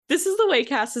This is the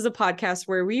Waycast is a podcast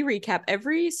where we recap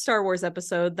every Star Wars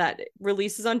episode that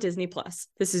releases on Disney Plus.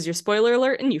 This is your spoiler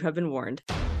alert, and you have been warned.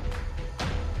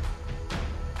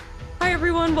 Hi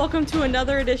everyone, welcome to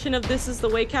another edition of This is the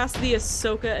Waycast, the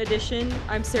Ahsoka edition.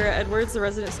 I'm Sarah Edwards, the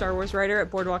resident Star Wars writer at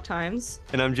Boardwalk Times.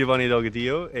 And I'm Giovanni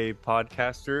Delgadillo, a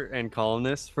podcaster and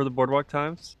columnist for the Boardwalk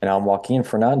Times. And I'm Joaquin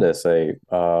Fernandez, a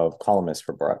columnist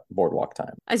for Boardwalk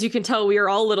Times. As you can tell, we are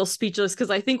all a little speechless because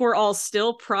I think we're all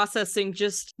still processing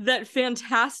just that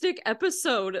fantastic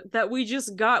episode that we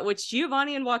just got, which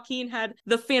Giovanni and Joaquin had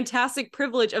the fantastic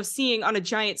privilege of seeing on a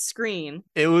giant screen.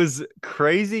 It was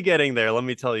crazy getting there, let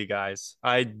me tell you guys.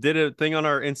 I did a thing on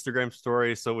our Instagram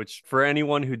story, which for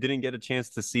anyone who didn't get a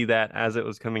chance to see that as it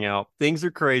was coming out, things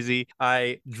are crazy.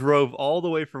 I drove all the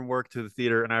way from work to the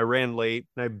theater and I ran late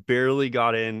and I barely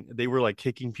got in. They were like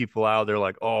kicking people out. They're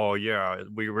like, oh yeah,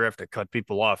 we have to cut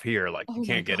people off here. Like you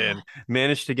can't get in.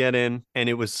 Managed to get in and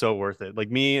it was so worth it. Like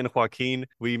me and Joaquin,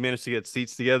 we managed to get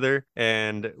seats together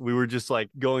and we were just like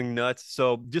going nuts.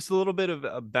 So just a little bit of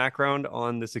a background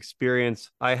on this experience.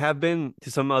 I have been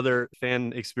to some other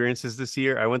fan experiences this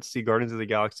year. I went to see Guardians of the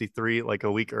Galaxy 3 like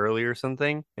a week earlier or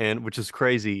something, and which is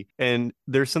crazy. And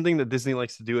there's something that Disney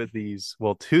likes to do at these.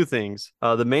 Well, two things.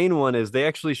 The main one is they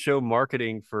actually show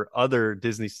marketing for other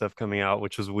Disney stuff coming out,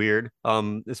 which was weird.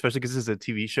 Especially because this is a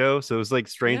TV show. So it was like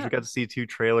strange. Yeah. We got to see two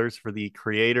trailers for the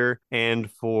creator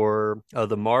and for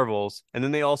the Marvels. And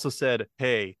then they also said,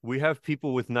 hey, we have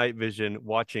people with night vision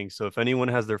watching. So if anyone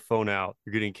has their phone out,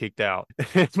 you're getting kicked out.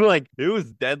 It's like it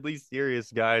was deadly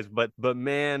serious, guys. But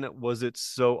man, was it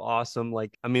so awesome.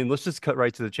 Like, I mean, let's just cut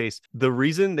right to the chase. The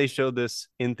reason they showed this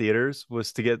in theaters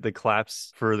was to get the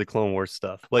claps for the Clone Wars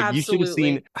stuff. Like, Absolutely. you should have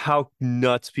seen how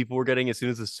nuts people were getting as soon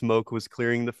as the smoke was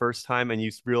clearing the first time and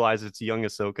you realize it's young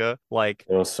Ahsoka. Like,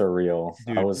 it was surreal.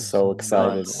 Dude, I was so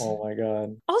excited. nuts. Oh my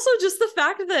god. Also, just the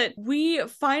fact that we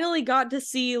finally got to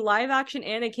see live action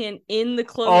Anakin in the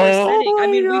Clone Wars setting. I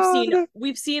mean,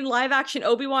 we've seen live action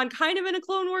Obi-Wan kind of in a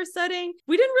Clone Wars setting.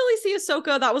 We didn't really see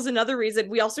Ahsoka. That was another reason.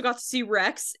 We also got to see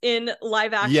Rex in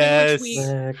live action, which we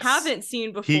haven't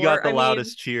seen before. He got the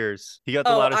loudest cheers. He got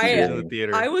the loudest cheers in the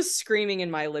theater. I was screaming in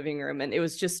my living room, and it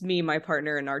was just me, my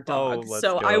partner, and our dog.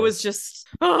 So I was just...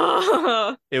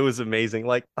 It was amazing.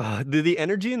 Like, the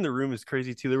energy in the room is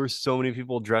crazy, too. There were so many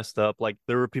people dressed up. Like,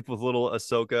 there were people with little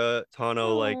Ahsoka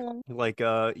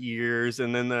Tano, ears.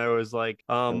 And then there was, like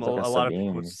a lot of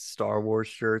people with Star Wars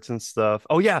shirts and stuff.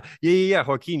 Oh, yeah.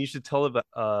 Joaquin, you should tell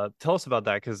us about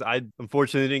that, because I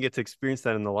unfortunately didn't get to experience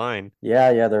that in the line.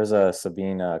 Yeah, there's a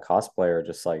Sabine cosplayer,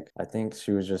 just like, I think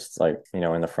she was just like,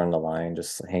 in the front of the line,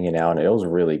 just hanging out, and it was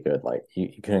really good. Like you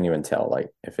couldn't even tell like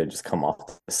if it just come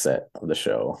off the set of the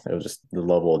show. It was just the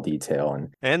level of detail,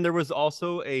 and there was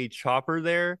also a chopper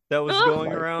there that was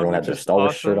going around. Everyone had their Star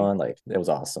Wars shirt on. Like, it was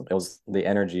awesome. It was, the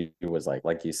energy was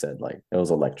like you said, like it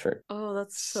was electric. Oh,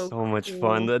 that's so much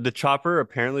fun. The chopper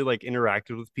apparently like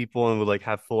interacted with people and would like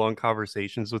have full-on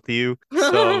conversations with you.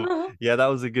 So yeah, that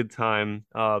was a good time.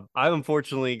 I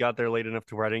unfortunately got there late enough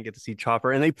to where I didn't get to see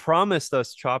Chopper, and they promised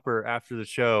us Chopper after the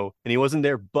show, and he wasn't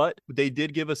there, but they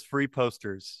did give us free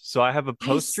posters. So I have a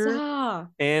poster,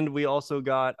 and we also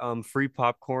got free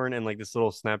popcorn and like this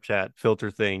little Snapchat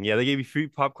filter thing. Yeah, they gave you free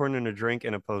popcorn and a drink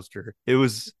and a poster. It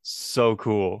was so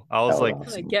cool. I was like, awesome.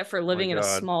 What I get for living in a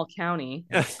small county.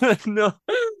 No.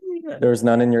 There was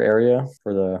none in your area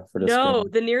for this. No,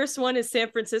 screen? The nearest one is San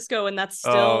Francisco, and that's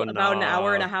still about an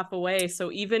hour and a half away.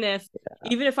 So even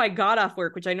if I got off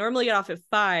work, which I normally get off at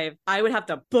 5, I would have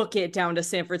to book it down to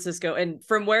San Francisco. And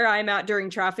from where I'm at during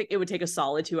traffic, it would take a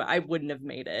solid 2 hours. I wouldn't have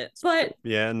made it. But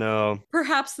yeah, no.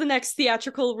 Perhaps the next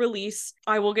theatrical release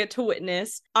I will get to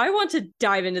witness. I want to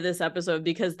dive into this episode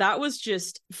because that was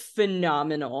just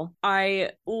phenomenal.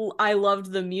 I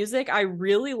loved the music. I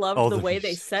really loved the way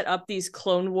they set up these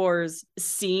Clone Wars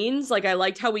scenes. Like, I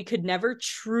liked how we could never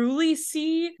truly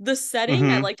see the setting.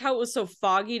 I liked how it was so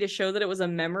foggy to show that it was a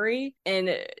memory,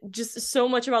 and just so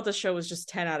much about the show was just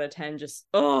 10 out of 10. Just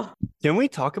Can we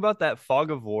talk about that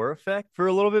fog of war effect for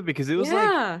a little bit? Because it was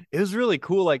it was really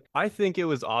cool. Like, I think it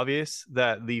was obvious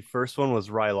that the first one was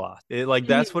Ryloth.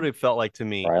 That's what it felt like to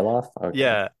me. Ryloth? Okay.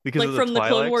 Yeah, because like of from the Twi'leks.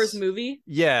 Clone Wars movie.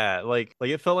 Yeah, like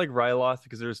it felt like Ryloth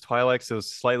because there was Twi'leks. It was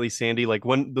slightly sandy. Like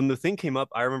when the thing came up,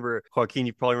 I remember, Joaquin,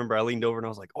 you probably remember remember I leaned over and I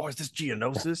was like, oh, is this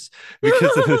Geonosis?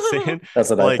 Because of the sand. That's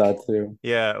what I thought too.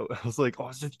 Yeah, I was like, oh,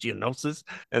 is this Geonosis?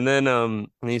 And then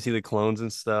you see the clones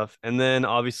and stuff. And then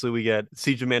obviously we get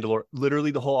Siege of Mandalore.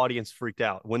 Literally the whole audience freaked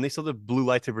out. When they saw the blue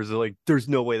lightsabers, they're like, there's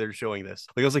no way they're showing this.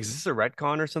 Like I was like, is this a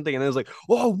retcon or something? And then it was like,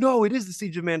 oh no, it is the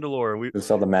Siege of Mandalore. And We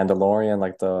saw the Mandalorian,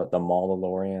 like the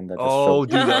Mandalorian that just oh showed.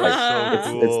 dude, that was Like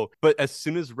so it's cool. But as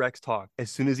soon as Rex talked,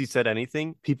 as soon as he said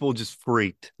anything, people just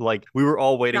freaked. Like we were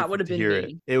all waiting That would have to been hear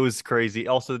me. it. It was crazy.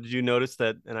 Also, did you notice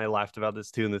that? And I laughed about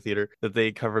this too in the theater, that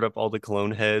they covered up all the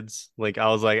clone heads. Like I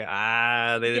was like,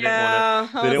 they didn't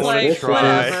want to. They didn't want to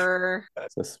try. whatever.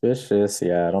 suspicious.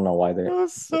 Yeah, I don't know why they. That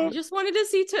was so I just wanted to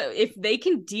see if they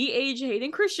can de-age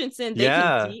Hayden Christensen, they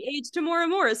Yeah. can de-age Tamora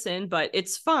Morrison, but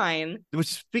it's fine. Which,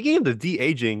 speaking of the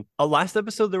de-aging, last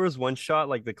episode there was one shot,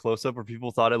 like the close-up, where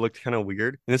people thought it looked kind of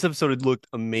weird. In this episode, it looked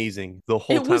amazing the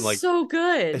whole It time. was Like so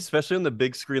good. especially on the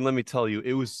big screen, let me tell you,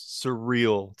 it was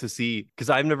surreal to see, because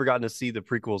I've never gotten to see the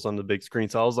prequels on the big screen.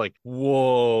 So I was like,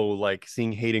 whoa, like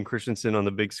seeing Hayden Christensen on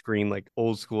the big screen, like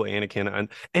old school Anakin,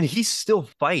 and he still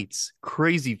fights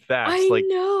crazy fast. I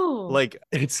know. Like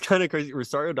it's kind of crazy.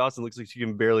 Rosario Dawson looks like she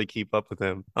can barely keep up with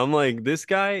him. I'm like, this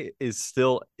guy is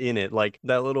still in it. Like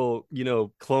that little,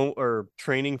 clone or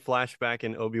training flashback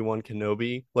in Obi-Wan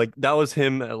Kenobi. Like that was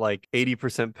him at like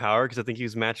 80% power, because I think he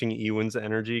was matching Ewan's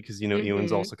energy, because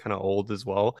Ewan's also kind of old as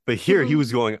well. But here he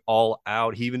was going all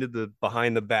out. He even did the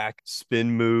behind the back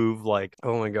spin move. Like,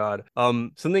 oh my God.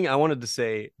 Something I wanted to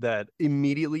say, that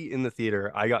immediately in the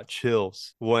theater, I got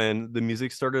chills when the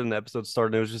music started and the episode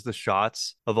started. It was just the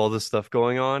shots of all this stuff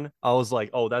going on. I was like,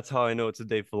 oh, that's how I know it's a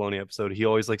Dave Filoni episode. He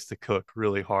always likes to cook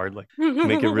really hard, like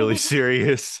make it really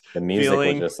serious. The music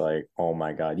feeling. was just like, oh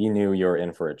my God, you knew you were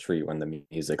in for a treat when the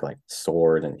music like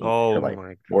soared, and Oh you're like, my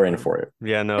God. we're in for it.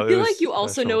 Yeah, no, I it feel was like you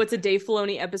also special. know it's a Dave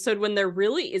Filoni episode when there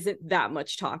really isn't that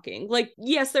much talking. Like,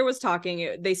 yes, there was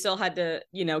talking. They still had to,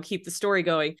 keep the story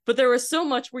going. But there was so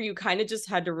much where you kind of just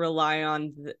had to rely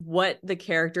on what the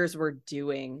characters were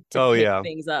doing to pick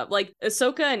things up. Like,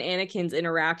 Ahsoka and Anakin's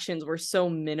interactions were so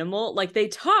minimal. Like, they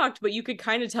talked, but you could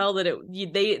kind of tell that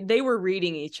they were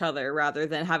reading each other rather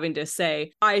than having to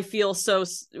say, I feel so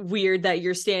weird that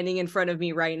you're standing in front of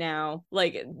me right now.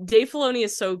 Like, Dave Filoni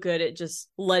is so good at just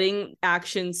letting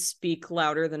actions speak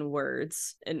louder than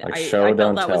words. And Like, I show, felt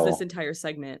don't that tell. was this entire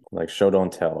segment. Like show,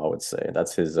 don't tell, I would say.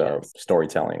 That's his Yes.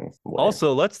 storytelling way.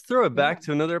 Also, let's throw it back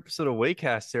to another episode of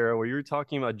Waycast, Sarah, where you were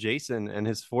talking about Jason and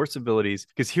his force abilities,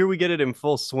 because here we get it in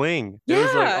full swing. It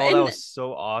was like, oh, that was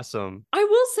so awesome. I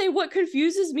will say what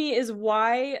confuses me is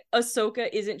why Ahsoka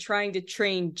isn't trying to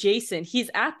train Jason. He's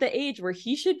at the age where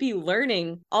he should be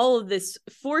learning all of this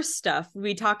force stuff.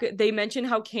 They mention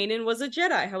how Kanan was a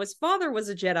Jedi, how his father was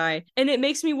a Jedi, and it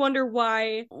makes me wonder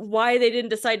why they didn't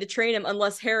decide to train him,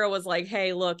 unless Hera was like,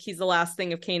 hey, look, he's the last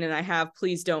thing of Kanan I have,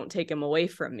 please don't take him away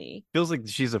from me. Feels like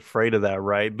she's afraid of that,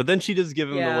 right? But then she does give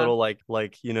him the little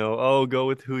oh, go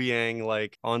with Hu Yang,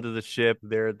 like onto the ship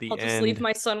there at the I'll end. just leave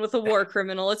my son with a war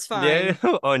criminal, it's fine. Yeah,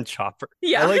 on Chopper.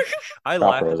 Yeah. I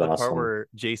laughed at the awesome. part where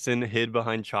Jason hid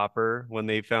behind Chopper when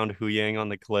they found Hu Yang on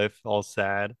the cliff, all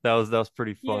sad. That was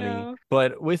pretty funny. Yeah.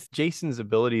 But with Jason's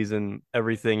abilities and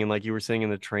everything, and like you were saying in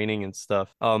the training and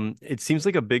stuff, it seems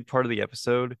like a big part of the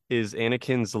episode is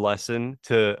Anakin's lesson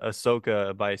to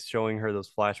Ahsoka by showing her those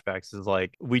flashbacks, is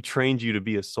like, we trained you to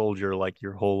be a soldier like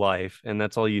your whole life, and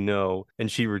that's all you know. And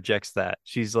she rejects that.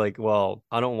 She's like, well,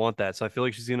 I don't want that. So I feel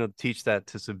like she's gonna teach that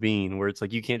to Sabine, where it's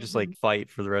like, you can't just like fight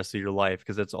for the rest of your life,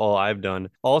 because that's all I've done.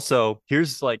 Also,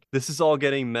 here's like, this is all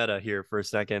getting meta here for a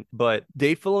second, but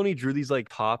Dave Filoni drew these like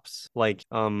tops, like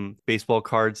baseball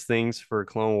cards things for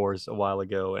Clone Wars a while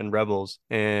ago and Rebels,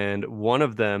 and one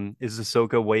of them is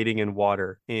Ahsoka wading in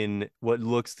water in what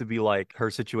looks to be like her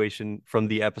situation from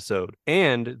the episode.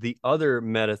 And the other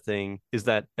meta thing is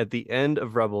that at the end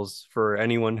of Rebels, for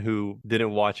anyone who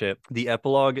didn't watch it, the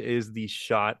epilogue is the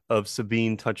shot of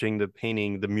Sabine touching the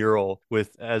painting, the mural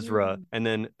with Ezra, and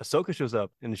then Ahsoka shows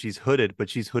up and she's hooded, but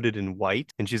she's hooded in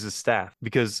white and she's a staff,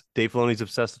 because Dave Filoni's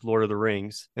obsessed with Lord of the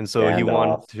Rings, and so he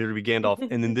wanted her to be Gandalf.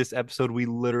 And in this episode, we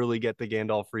literally get the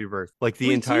Gandalf rebirth, like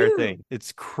the entire thing.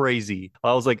 It's crazy.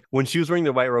 I was like, when she was wearing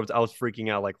the white robes, I was freaking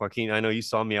out. Like, Joaquin, I know you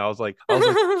saw me. I was like,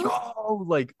 yo,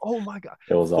 like, oh my God,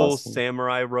 it was full awesome.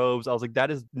 samurai robes. I was like,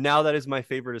 that is my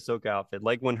favorite Ahsoka outfit.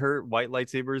 Like when her white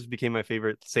lightsabers became my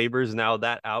favorite sabers, now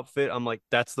that outfit, I'm like,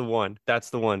 that's the one.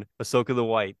 Ahsoka the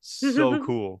White, so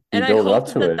cool. And I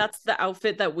hope that that's the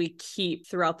outfit that we keep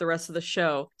throughout the rest of the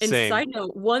show. And side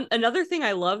note, another thing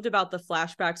I loved about the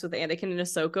flashbacks with Anakin and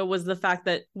Ahsoka was the fact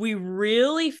that we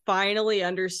really finally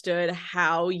understood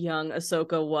how young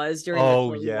Ahsoka was during the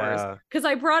Clone Wars. Because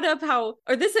I brought up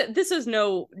this is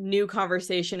no new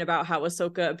conversation about how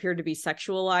Ahsoka appeared to be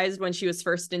sexualized when she was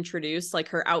first introduced. Like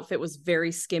her outfit was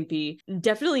very skimpy,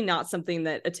 definitely not something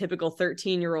that a typical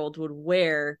 13-year-old would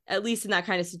wear, at least in that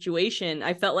kind of situation.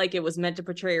 I felt like it was meant to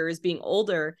portray her as being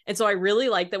older. And so I really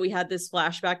like that we had this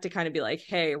flashback to kind of be like,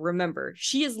 hey, remember,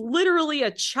 she is literally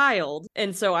a child.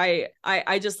 And so I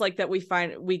just like that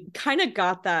we kind of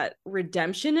got that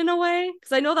redemption in a way,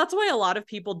 because I know that's why a lot of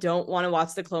people don't want to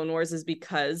watch the Clone Wars, is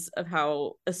because of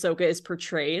how Ahsoka is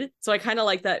portrayed. So I kind of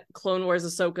like that Clone Wars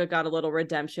Ahsoka got a little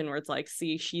redemption where it's like,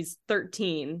 see, she's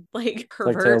 13, like Like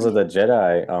pervert. Tales of the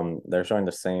Jedi, they're showing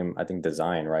the same, I think,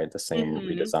 design, right? The same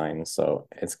redesign. So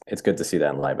it's good to see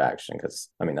that in live action, because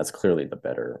I mean that's clearly the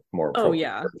better, more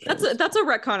appropriate version. That's a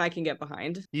retcon I can get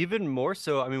behind. Even more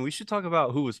so, I mean, we should talk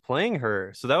about who was playing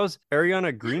her. So that was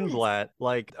Ariana Greenblatt.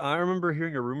 Like, I remember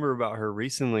hearing a rumor about her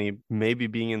recently, maybe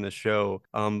being in the show.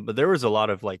 But there was a lot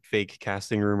of like fake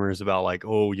casting rumors about like,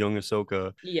 oh, young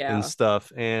Ahsoka and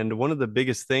stuff. And one of the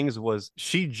biggest things was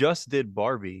she just did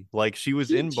Barbie. Like, she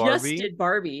was in Barbie. Just did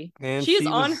Barbie, and she is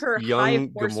on her high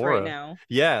horse Gamora right now.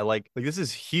 Yeah, like this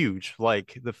is huge.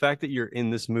 Like the fact that you're in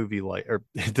this movie, like, or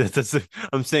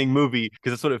I'm saying movie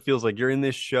because that's what it feels like. You're in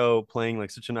this show playing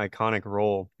like such an iconic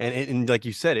role, and like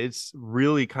you said, it's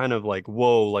really kind of like,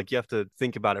 whoa, like you have to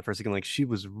think about it for a second. Like she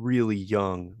was really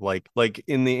young. Like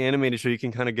in the animated show, you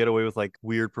can kind of get away with like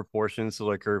weird proportions, so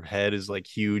like her head is like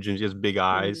huge and she has big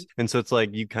eyes, and so it's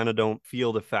like you kind of don't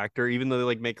feel the factor, even though they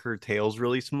like make her tails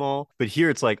really small. But here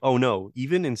it's like, oh no,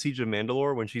 even in Siege of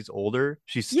Mandalore when she's older,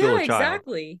 she's still a child.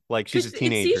 Exactly. Like she's a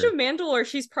teenager. In Siege of Mandalore,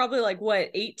 she's probably like what,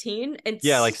 18? And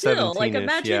yeah, like still, 17. Like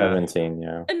imagine 17,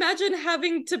 yeah. Imagine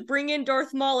having to bring in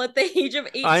Darth Maul at the age of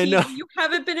 18. I know. You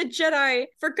haven't been a Jedi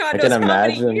for God I knows can how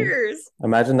imagine, many years.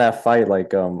 Imagine that fight,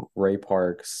 like Ray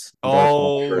Parks, Darth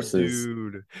Maul versus.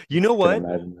 Dude. You know what?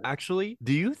 Imagine that. Actually,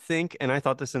 do you think, and I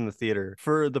thought this in the theater,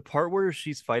 for the part where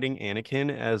she's fighting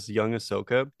Anakin as young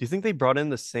Ahsoka, do you think they brought in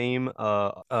the same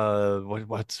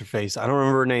what's her face? I don't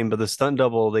remember her name, but the stunt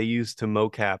double they used to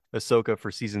mocap Ahsoka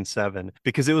for season 7,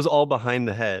 because it was all behind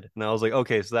the head. And I was like,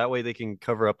 okay, so that way they can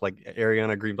cover up, like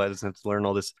Ariana Greenblatt doesn't have to learn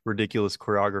all this ridiculous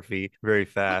choreography very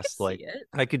fast. Like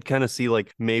I could kind of see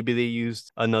like maybe they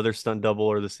used another stunt double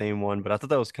or the same one, but I thought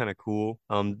that was kind of cool.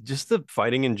 Just the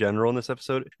fighting in general in this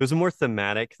episode, it was more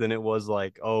thematic than it was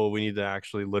like, oh, we need to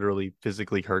actually literally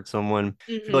physically hurt someone.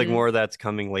 I feel like more of that's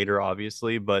coming later,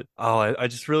 obviously, but I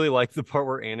just really like the part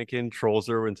where Anakin trolls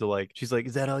her into like, she's like,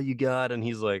 is that all you got? And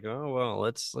he's like, oh well,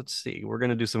 let's see, we're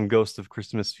gonna do some Ghost of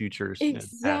Christmas Futures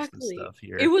exactly stuff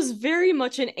here. It was very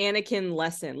much an Anakin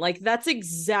lesson. Like that's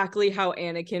exactly how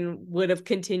Anakin would have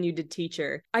continued to teach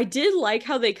her. I did like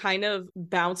how they kind of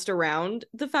bounced around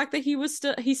the fact that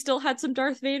he still had some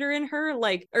Darth Vader in her,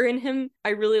 like, or in him. I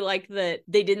really like that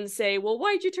they didn't say, well,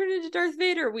 why'd you turn into Darth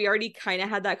Vader? We already kind of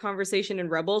had that conversation in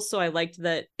Rebels, so I liked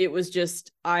that it was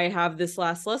just, I have this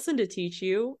last lesson to teach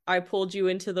you. I pulled you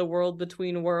into the world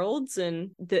between worlds,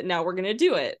 and that now we're gonna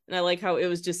do it. And I like how it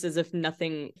was just as if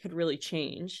nothing had really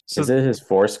changed. So, is it his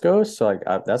Force ghost? So like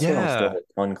that's what I'm Yeah. still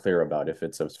unclear about, if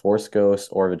it's a Force ghost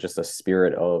or if it's just a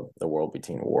spirit of the world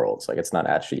between worlds. Like it's not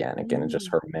actually Anakin, it's just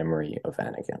her memory of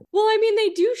Anakin. Well, I mean, they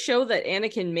do show that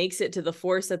Anakin makes it to the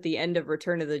Force at the end of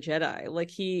Return of the Jedi. Like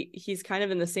he's kind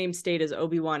of in the same state as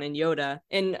Obi-Wan and Yoda.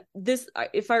 And this,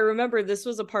 if I remember, this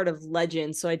was a part of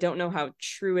Legend, so I don't know how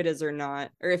true it is or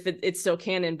not, or if it's still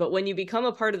canon. But when you become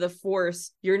a part of the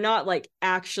Force, you're not like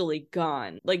actually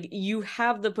gone. Like you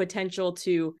have the potential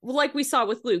to, like we saw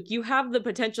with Luke, you have the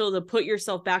potential to put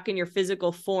yourself back in your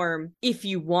physical form if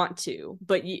you want to.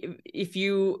 But if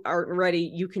you aren't ready,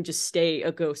 you can just stay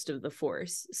a ghost of the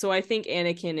Force. So I think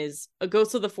Anakin is a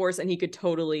ghost of the Force, and he could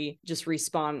totally just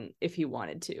respawn if he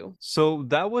wanted to. So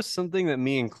that was something that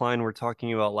me and Klein were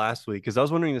talking about last week, because I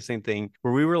was wondering the same thing,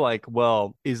 where we were like,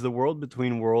 well, is the world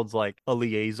between worlds like a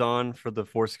liaison for the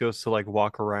Force ghosts to like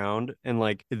walk around, and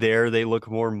like there they look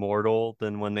more mortal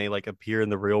than when they like appear in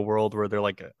the real world where they're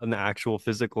like an actual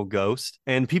physical ghost?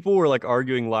 And people were like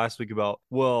arguing last week about,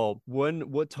 well,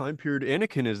 what time period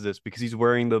Anakin is this, because he's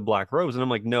wearing the black robes? And I'm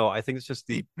like, no, I think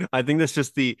that's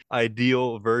just the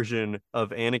ideal version of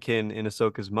Anakin in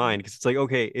Ahsoka's mind, because it's like,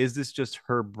 okay, is this just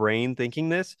her brain thinking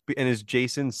this, and is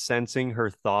Jason sensing her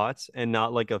thoughts and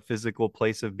not like a physical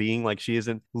place of being? Like she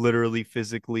isn't literally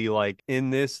physically like in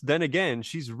this. Then again,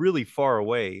 she's really far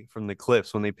away from the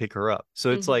cliffs when they pick her up,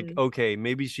 so it's like, okay,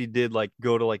 maybe she did like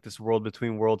go to like this world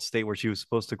between world state where she was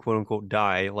supposed to quote unquote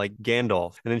die like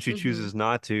Gandalf, and then she chooses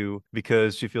not to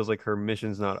because she feels like her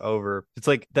mission's not over. It's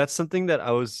like that's something that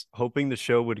I was hoping the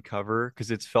show would cover,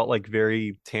 because it's felt like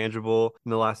very tangible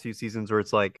in the last few seasons, where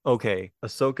it's like, okay,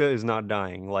 Ahsoka is not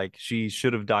dying. Like she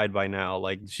should have died by now.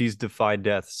 Like she's defied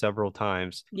death several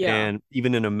times. Yeah. And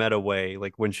even in a meta way,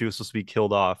 like when she was supposed to be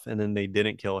killed off and then they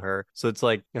didn't kill her. So it's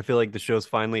like, I feel like the show's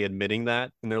finally admitting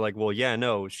that. And they're like, well, yeah,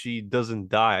 no, she doesn't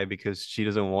die because she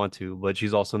doesn't want to, but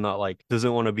she's also not like,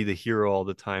 doesn't want to be the hero all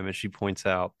the time, as she points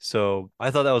out. So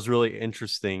I thought that was really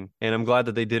interesting. And I'm glad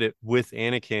that they did it with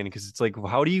Anakin, because it's like,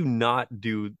 how do you not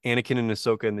do Anakin and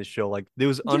Ahsoka in this show? Like, it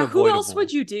was Yeah, unavoidable. who else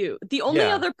would you do? The only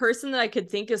Yeah. other person that I could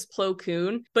think is Plo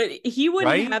Koon, but he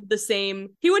wouldn't Right? have the same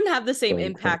Plo Koon.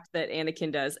 impact that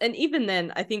Anakin does. And even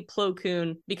then, I think Plo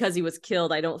Koon, because he was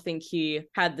killed, I don't think he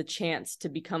had the chance to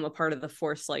become a part of the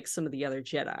Force like some of the other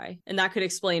Jedi. And that could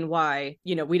explain why,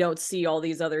 you know, we don't see all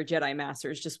these other Jedi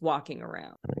Masters just walking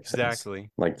around. That makes sense. Exactly.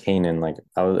 Like Kanan, like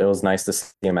it was nice to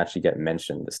see him actually get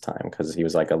mentioned this time, because he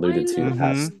was like alluded to the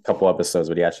past couple episodes,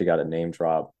 but he actually got a name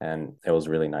drop, and it was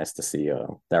really nice to see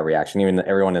that reaction. Even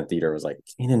everyone in the theater was like,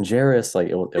 Kanan Jarrus, like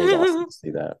it was awesome to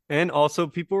see that. And also,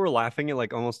 people were laughing at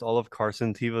like almost all of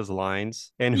Carson Teva's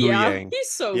lines and Hu Yeah, Yang.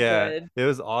 he's so Yeah, good. it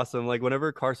was awesome. Like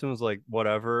whenever Carson was like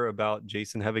whatever about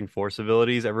Jason having force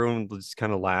abilities, everyone just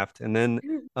kind of laughed. And then,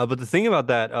 but the thing about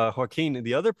that, Joaquin,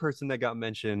 the other person that got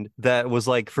mentioned that was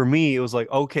like, for me, it was like,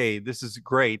 okay, this is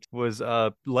great, was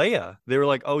Leia. They were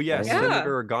like, oh yeah, Yeah.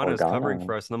 Senator Organa is covering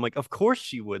for us, and I'm like, of course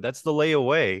she would. That's the Leia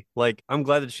way. Like, I'm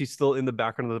glad that she's still in the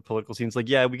background of the political scenes. Like,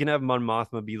 yeah, we can have Mon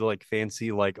Mothma be the like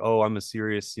fancy, like, oh, I'm a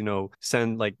serious, you know,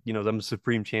 I'm a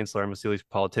supreme chancellor, I'm a serious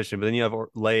politician. But then you have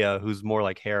Leia, who's more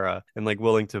like Hera and like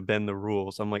willing to bend the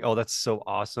rules. I'm like, oh, that's so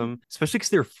awesome, especially because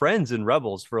they're friends in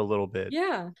Rebels for a little bit.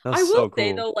 Yeah, that's I will so cool.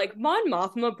 say though, like Mon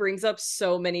Mothma brings up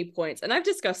so many points, and I've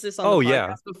discussed this on Oh, the yeah.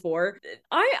 podcast before.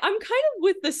 I'm kind of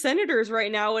with the senators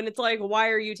right now, and it's like, why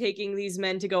are you taking these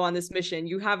men to go on this mission?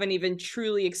 You haven't even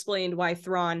truly explained why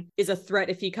Thrawn is a threat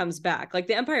if he comes back. Like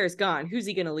the Empire's gone. Who's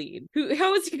he gonna lead?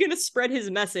 How is he gonna spread his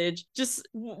message? Just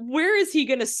where is he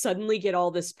gonna suddenly get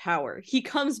all this power? He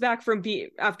comes back from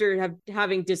after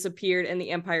having disappeared and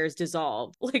the Empire's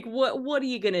dissolved. Like what are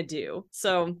you gonna do?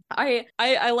 So I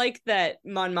like that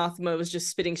Mon Mothma was just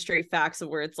spitting straight facts of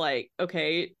where it's like,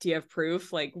 okay, do you have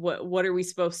proof? Like what are we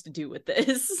supposed to do with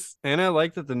this? And I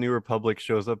like that the New Republic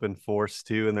shows up in Force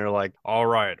too, and they're like, all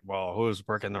right, well, who's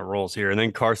breaking the rules here? And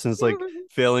then Carson's like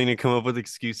failing to come up with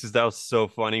excuses. That was so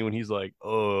funny when he's like,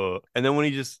 oh, and then when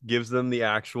he just gives them the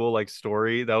actual like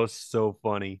story, that was so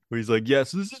funny. Where he's like, yeah,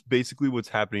 so this is basically what's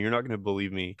happening. You're not gonna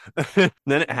believe me. And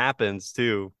then it happens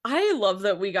too. I love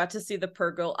that we got to see the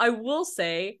Purgle. I will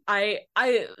say, I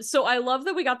love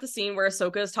that we got the scene where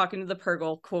Ahsoka is talking to the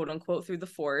Purgle, quote unquote, through the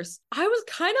Force. I was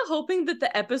kind of hoping that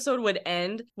the episode would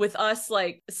end with us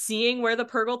like seeing where the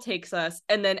Purgle takes us,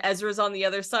 and then Ezra's on the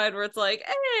other side where it's like,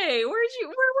 hey, where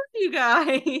were you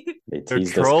guys? They're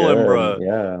trolling, bro.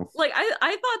 Yeah. Like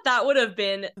I thought that would have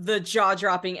been the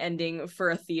jaw-dropping ending for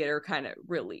a theater kind of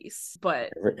release,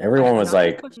 but everyone was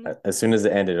like, as soon as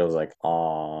it ended, it was like,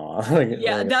 aw.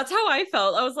 Yeah, that's how I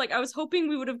felt. I was like, I was hoping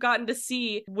we would have gotten to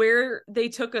see where they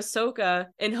took Ahsoka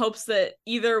in hopes that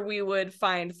either we would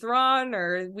find Thrawn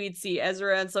or we'd see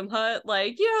Ezra in some hut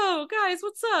like, yo, guys,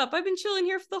 what's up? I've been chilling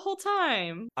here for the whole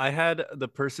time. I had the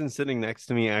person sitting next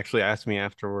to me actually ask me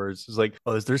afterwards, was like,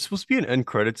 oh, is there supposed to be an end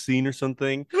credit scene or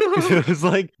something? It was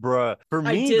like, bruh. For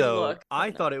me, though,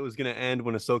 I thought it was going to end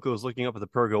when Ahsoka was looking up at the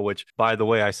Purgo, which, by the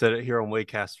way, I said it here on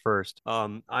Waycast first.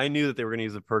 I knew that they were going to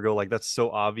use the Purgo. Like, that's so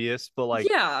obvious. But, like,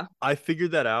 yeah, I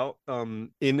figured that out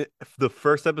in the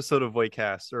first episode of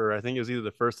Waycast, or I think it was either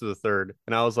the first or the third.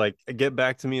 And I was like, get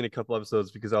back to me in a couple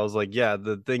episodes, because I was like, yeah,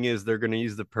 the thing is they're going to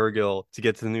use the Purgil to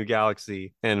get to the new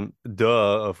galaxy. And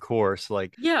duh, of course,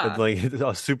 like, yeah, it's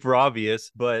like super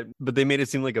obvious, but they made it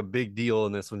seem like a big deal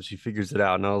in this when she figures it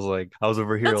out. And I was like, I was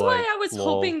over here that's like, why I was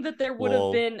hoping that there would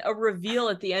have been a reveal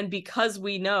at the end, because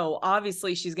we know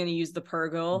obviously she's going to use the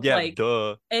Purgil. Yeah, like,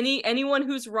 duh. Anyone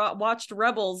who's watched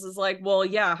Rebels is like, well,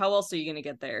 yeah, how else are you going to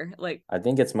get there? Like, I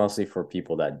think it's mostly for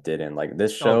people that didn't like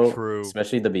this show. True.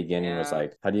 Especially the beginning was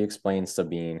like, how do you explain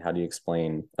Sabine? How do you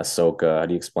explain Ahsoka? How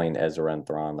do you explain Ezra and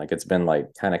Thrawn? Like, it's been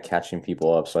like kind of catching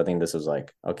people up. So I think this was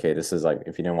like, okay, this is like,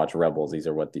 if you didn't watch Rebels, these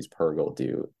are what these Purgle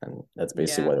do, and that's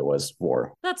basically what it was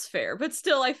for. That's fair, but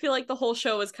still, I feel like the whole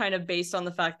show is kind of based on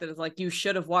the fact that it's like, you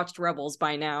should have watched Rebels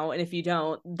by now, and if you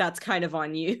don't, that's kind of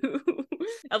on you.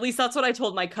 At least that's what I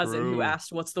told my cousin who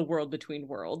asked, what's the world between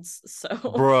worlds? So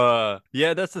bruh,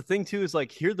 yeah, that's the thing too, is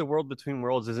like, here the world between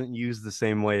worlds isn't used the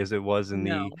same way as it was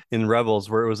in in Rebels,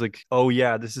 where it was like, oh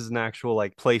yeah, this is an actual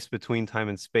like place between time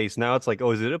and space. Now it's like,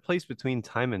 oh, is it a place between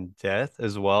time and death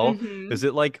as well? Is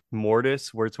it like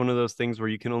Mortis, where it's one of those things where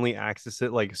you can only access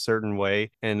it like a certain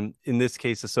way, and in this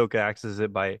case Ahsoka accesses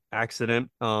it by accident?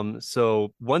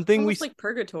 So one thing almost like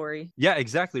purgatory. Yeah,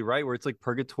 exactly, right, where it's like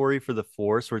purgatory for the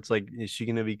Force, where it's like she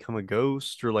gonna become a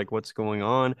ghost or like what's going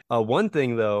on? One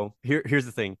thing though, here's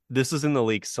the thing. This is in the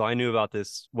leaks, so I knew about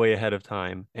this way ahead of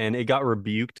time, and it got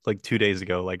rebuked like 2 days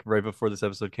ago, like right before this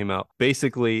episode came out.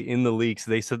 Basically, in the leaks,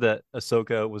 they said that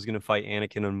Ahsoka was gonna fight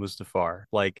Anakin on Mustafar.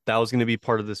 Like that was gonna be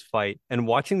part of this fight. And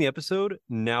watching the episode,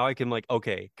 now I can like,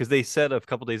 okay, because they said a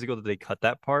couple days ago that they cut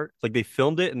that part. Like they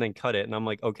filmed it and then cut it. And I'm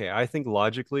like, okay, I think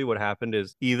logically what happened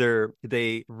is either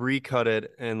they recut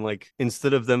it and like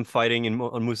instead of them fighting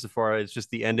on Mustafar, it's just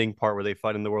the ending part where they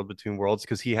fight in the world between worlds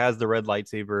because he has the red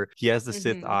lightsaber, he has the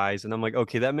Sith eyes, and I'm like,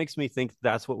 okay, that makes me think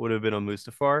that's what would have been on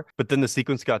Mustafar. But then the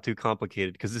sequence got too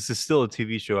complicated because this is still a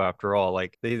TV show after all.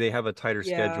 Like they have a tighter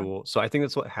schedule, so I think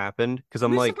that's what happened. Because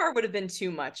I'm like, Mustafar would have been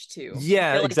too much too.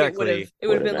 Yeah, I feel like exactly. It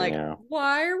would have been like,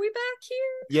 why are we back here?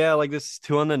 Yeah, like this is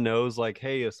too on the nose. Like,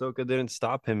 hey, Ahsoka didn't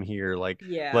stop him here. Like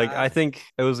I think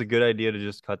it was a good idea to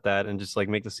just cut that and just like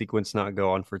make the sequence not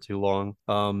go on for too long.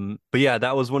 But yeah,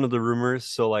 that was one of the rumors.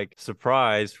 So like,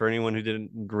 surprise for anyone who didn't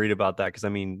read about that, because I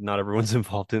mean, not everyone's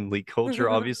involved in leak culture,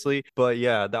 obviously. But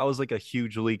yeah, that was like a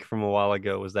huge leak from a while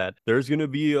ago. Was that there's gonna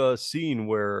be a scene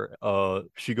where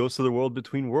she goes to the world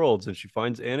between worlds and she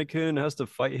finds Anakin and has to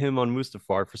fight him on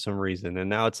Mustafar for some reason. And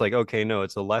now it's like, okay, no,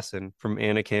 it's a lesson from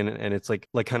Anakin, and it's like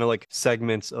kind of like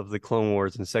segments of the Clone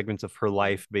Wars and segments of her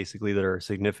life basically that are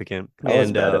significant.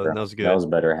 That was good. That was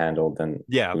better handled than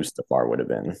Mustafar would have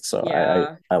been. So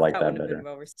I like that better.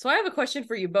 So I have a question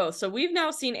for you both. So we've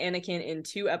now seen Anakin in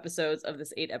 2 episodes of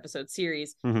this 8-episode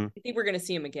series. I think we're gonna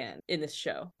see him again in this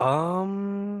show.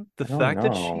 The fact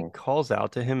that she calls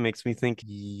out to him makes me think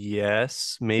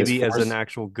yes, maybe as an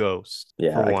actual ghost.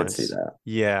 Yeah, I can see that.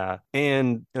 Yeah,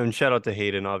 and shout out to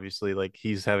Hayden, obviously, like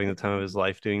he's having the time of his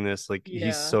life doing this. Like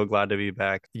he's so glad to be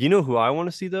back. You know who I want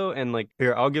to see though, and like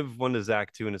here I'll give one to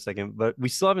Zach too in a second, but we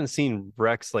still haven't seen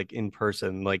Rex like in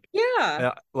person. Like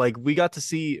like we got to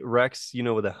see Rex, you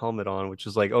know, with a helmet on, which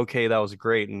is like, okay, that was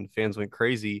great, and fans went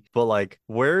crazy. But like,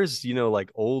 where's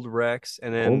like old Rex?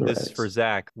 And then this is for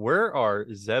Zach. Where are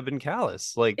Zeb and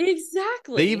Callus? Like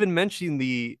exactly. They even mentioned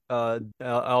the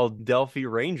Delphi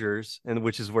Rangers, and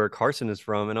which is where Carson is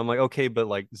from. And I'm like, okay, but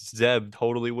like Zeb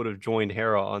totally would have joined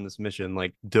Hera on this mission.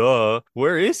 Like, duh.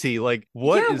 Where is he? Like,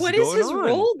 what is his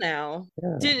role now?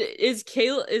 Is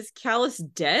Callus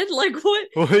dead? Like what?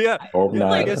 Well, yeah.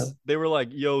 I guess they were like,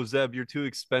 yo, Zeb, you're too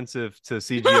expensive to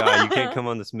CGI. You can't come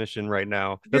on this mission right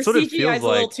now. That's what it feels like. CGI is a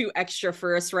little too extra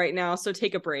for us right now, so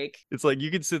take a break. It's like,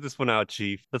 you can sit this one out,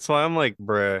 Chief. That's why I'm like,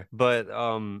 bruh. But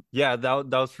yeah, that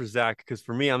was for Zach, because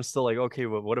for me, I'm still like, okay,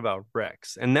 but what about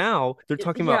Rex? And now they're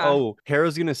talking about, oh,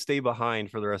 Hera's gonna stay behind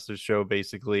for the rest of the show,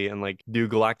 basically, and like do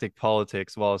galactic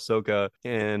politics while Ahsoka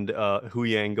and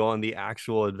Huyang go on the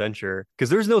actual adventure. Because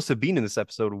there's no Sabine in this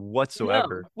episode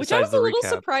whatsoever. No, which I was a little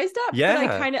surprised at. Yeah.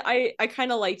 But I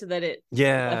kind of liked that it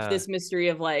left this mystery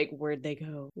of like, where'd they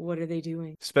go? What are they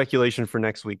doing? Speculation for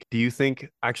next week. Do you think,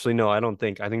 actually, no, I don't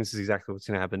think. I think this is exactly what's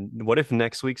going to happen. What if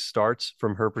next week starts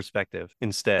from her perspective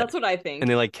instead? That's what I think. And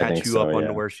they like catch you up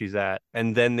on where she's at.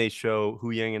 And then they show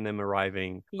Huyang and them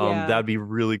arriving. That'd be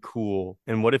really cool.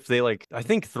 And what if they like, I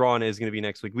think Thrawn is going to be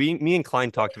next week. Me and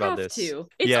Klein talked about this.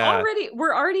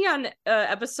 We're already on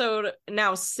episode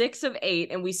now 6 of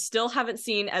 8, and we still haven't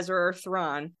seen Ezra or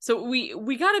Thrawn. So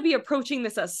we got to be approaching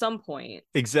this at some point.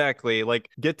 Exactly. Like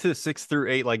get to 6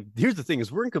 through 8. Like here's the thing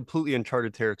is we're in completely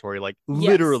uncharted territory, like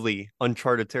literally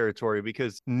uncharted territory,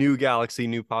 because new galaxy,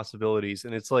 new possibilities.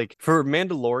 And it's like for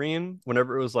Mandalorian,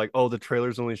 whenever it was like, oh, the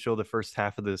trailers only show the first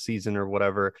half of the season or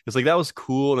whatever, it's like that was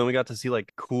cool. And then we got to see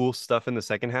like cool stuff in the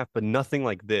second half, but nothing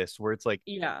like this where it's like,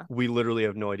 we literally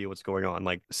have no idea what's going on.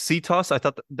 Like CTOS, I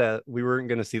thought that we weren't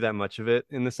going to see that much of it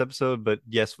in this episode, but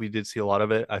yes, we did see a lot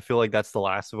of it. I feel like that's the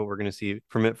last of what we're going to see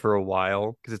from it for a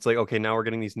while, because it's like, okay, now we're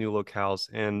getting these new locales.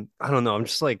 And I don't know, I'm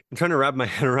just like, I'm trying to wrap my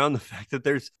head around the fact that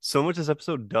there's so much this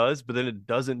episode does, but then it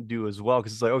doesn't do as well,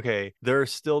 because it's like, okay, there are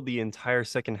still the entire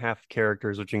second half of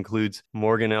characters, which includes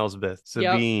Morgan Elsbeth,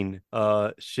 Sabine,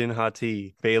 Shin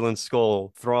Hati, Balin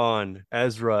Skull, Thrawn,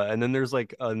 Ezra, and then there's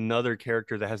like another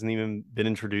character that hasn't even been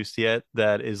introduced yet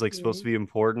that is like supposed to be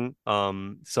important.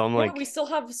 So I'm like, we still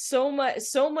have so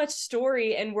much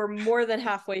story, and we're more than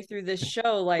halfway through this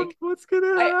show. Like, what's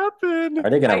gonna happen? Are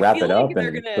they gonna wrap it up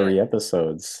in 3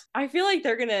 episodes? I feel like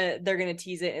they're gonna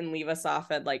tease it and leave us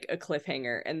off at like a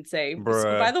cliffhanger and say,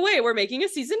 by the way, we're making a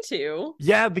season 2.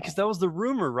 Yeah, because that was the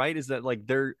rumor, right? Is that like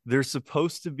there's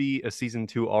supposed to be a season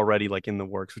 2 already like in the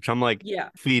works, which I'm like,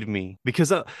 feed me,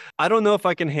 because I don't know if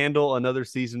I can handle another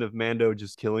season of Mando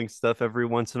just killing stuff every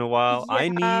once in a while. I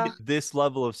need this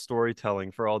level of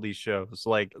storytelling for all these shows.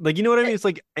 Like you know what I mean? It's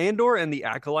like Andor and the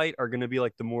Acolyte are gonna be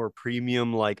like the more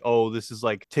premium, like, oh, this is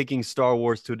like taking Star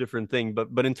Wars to a different thing.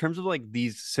 But in terms of like like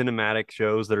these cinematic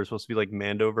shows that are supposed to be like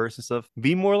Mandoverse and stuff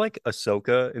be more like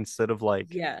Ahsoka instead of like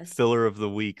Yes. filler of the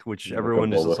week, which Like a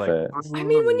everyone is Boba just like, Fett. I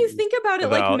mean, when you think about it,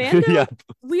 like about. Mando, Yeah.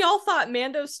 we all thought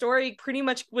Mando's story pretty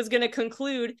much was going to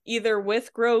conclude either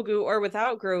with Grogu or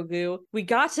without Grogu. We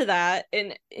got to that,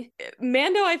 and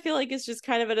Mando, I feel like, is just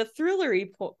kind of at a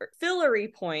fillery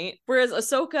point, whereas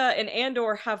Ahsoka and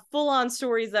Andor have full-on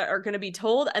stories that are going to be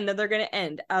told, and then they're going to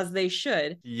end as they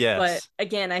should. Yes. But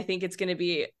again, I think it's going to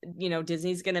be,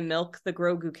 Disney's going to milk the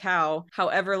Grogu cow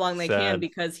however long they can,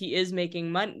 because he is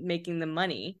making the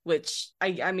money, which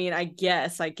I mean, I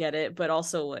guess I get it, but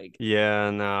also like, yeah,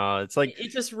 no, it's like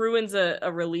it just ruins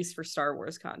a release for Star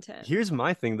Wars content. Here's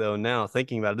my thing though, now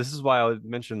thinking about it, this is why I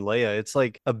mentioned Leia. It's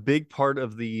like a big part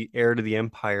of the Heir to the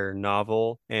Empire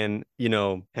novel, and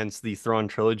hence the Thrawn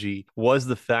trilogy, was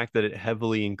the fact that it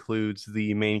heavily includes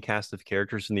the main cast of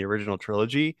characters from the original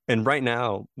trilogy. And right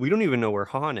now, we don't even know where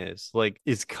Han is. Like,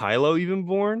 is Kylo even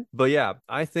born? But yeah,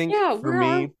 I think for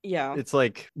me, it's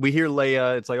like we hear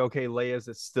Leia, it's like, okay, Leia's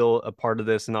still a part of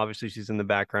this, and obviously she's in the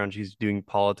background, she's doing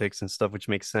politics and stuff, which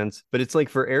makes sense. But it's like,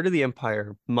 for Heir to the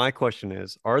Empire, my question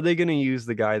is, are they going to use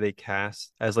the guy they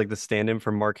cast as like the stand-in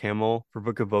for Mark Hamill for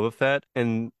Book of Boba Fett,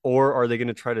 or are they going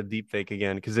to try to deepfake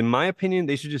again? Because in my opinion,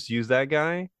 they should just use that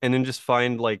guy and then just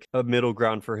find like a middle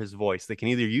ground for his voice. They can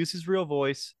either use his real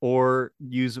voice or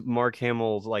use Mark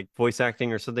Hamill's like voice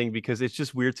acting or something, because it's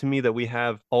just weird to me that we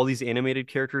have all these animated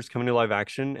characters coming to live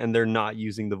action and they're not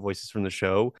using the voices from the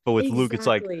show. But with Luke, it's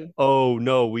like, oh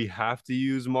no, we have to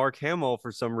use Mark Hamill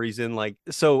for some reason. Like,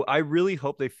 so I really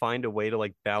hope they find a way to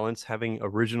like balance having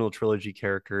original trilogy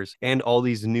characters and all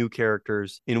these new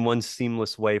characters in one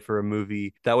seamless way for a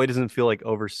movie. That way it doesn't feel like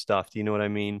overstuffed. You know what I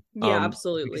mean? Yeah,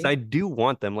 absolutely. Because I do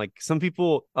want them. Like, some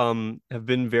people have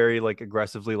been very like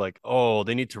aggressively like, oh,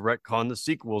 they need to retcon the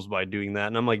sequels by doing that.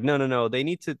 And I'm like, no. They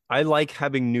need to. I like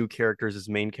having new characters as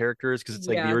main characters, because it's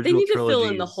like the original trilogy. They need to fill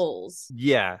in the holes.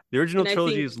 Yeah. The original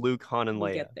trilogy is Luke, Han, and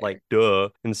Leia. Like, duh.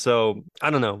 And so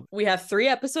I don't know. We have 3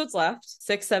 episodes left,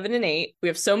 6, 7, and 8. We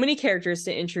have so many characters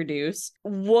to introduce.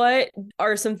 What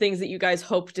are some things that you guys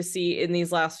hope to see in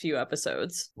these last few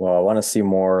episodes? Well, I want to see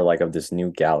more like of this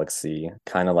new galaxy,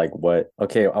 kind of like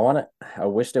I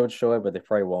wish they would show it, but they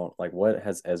probably won't. Like, what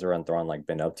has Ezra and Thrawn like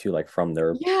been up to, like from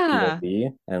their POV,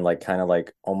 and like kind of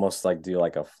like almost like do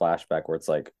like a flashback where it's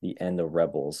like the end of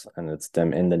Rebels and it's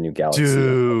them in the new galaxy.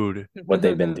 Dude, what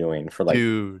they've been doing for like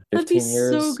 15 that'd be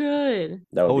years. So good.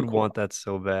 I would want that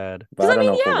so bad. Because I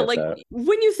mean,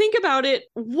 when you think about it,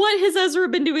 what has Ezra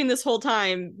been doing this whole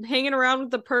time? Hanging around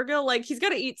with the Purga? Like, he's got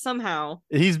to eat somehow.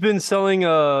 He's been selling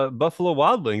Buffalo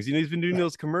Wild Wings. He's been doing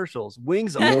those commercials.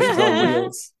 Wings on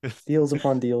deals. Deals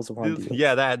upon deals upon deals.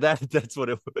 Yeah, that's what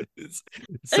it was.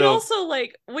 So, and also,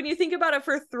 like, when you think about it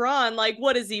for Thrawn, like,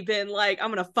 what has he been like? I'm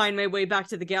gonna find my way back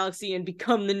to the galaxy and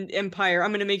become the Empire.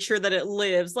 I'm gonna make sure that it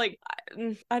lives. Like,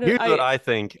 here's what I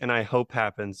think, and I hope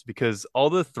happens, because all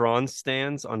the Thrawn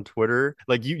stands on Twitter,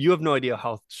 like, you have no idea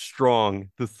how strong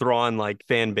the Thrawn like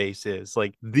fan base is.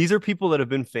 Like, these are people that have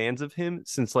been fans of him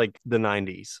since like the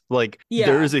 90s. Like,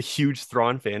 there is a huge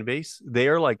Thrawn fan base. They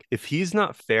are like, if he's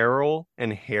not feral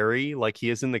and hairy like he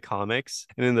is in the comics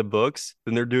and in the books,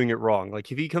 then they're doing it wrong.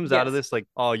 Like, if he comes out of this like,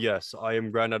 oh yes, I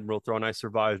am Grand Admiral Thrawn, I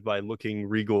survived by looking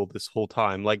regal this whole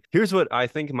time. Like, here's what I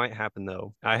think might happen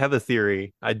though. I have a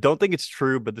theory. I don't think it's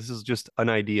true, but this is just an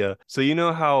idea. So you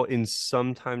know how in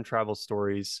some time travel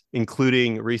stories,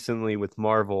 including recently with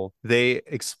Marvel, they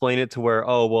explain it to where,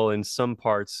 oh well, in some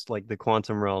parts like the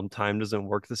quantum realm, time doesn't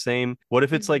work the same. What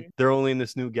if it's like they're only in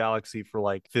this new galaxy for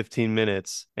like 15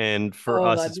 minutes, and for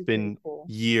us it's been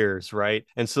years, right?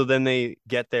 And so then they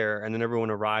get there and then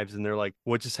everyone arrives and they're like,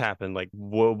 what just happened? Like,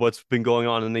 what's been going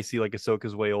on? And they see like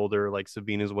Ahsoka's way older, like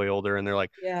Sabina's way older, and they're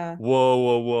like,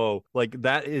 whoa, like,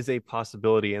 that is a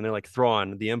possibility. And they're like,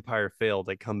 Thrawn, the Empire failed,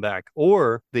 they come back.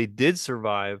 Or they did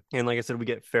survive, and like I said, we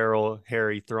get feral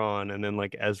Harry Thrawn and then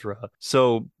like Ezra.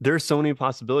 So there's so many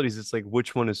possibilities. It's like,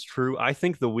 which one is true? I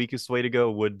think the weakest way to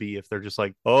go would be if they're just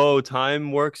like, oh,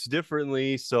 time works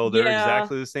differently, so they're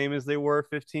exactly the same as they were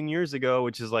 15 years ago,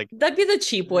 which is like, that'd be the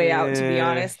cheap way out, to be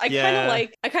honest. I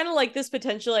kind of like this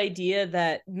potential idea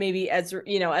that maybe Ezra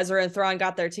and Thrawn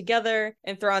got there together,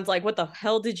 and Thrawn's like, what the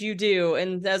hell did you do?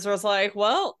 And Ezra's like,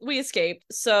 well, we escaped,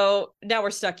 so now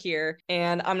we're stuck here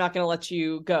and I'm not going to let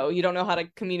you go. You don't know how to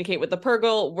communicate with the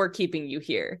Purgle. We're keeping you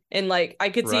here. And like, I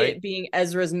could see it being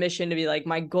Ezra's mission to be like,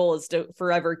 my goal is to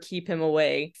forever keep him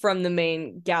away from the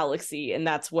main galaxy. And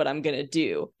that's what I'm going to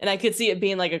do. And I could see it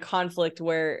being like a conflict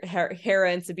where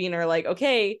Hera and Sabine are like,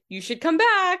 okay, you should come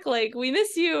back. Like, we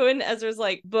miss you. And Ezra's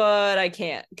like, but I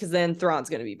can't, because then Thrawn's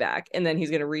going to be back and then he's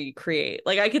going to recreate.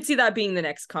 Like, I could see that being the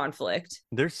next conflict.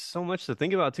 There's so much to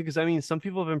think about too, because I mean, some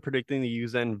people have been predicting the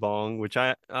Yuuzhan Vong, which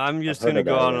I'm just gonna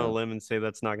go out on a limb and say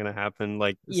that's not gonna happen.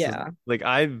 Like, like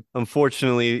I've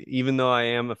unfortunately, even though I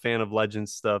am a fan of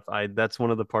Legends stuff, that's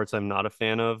one of the parts I'm not a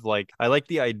fan of. Like, I like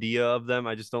the idea of them,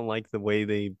 I just don't like the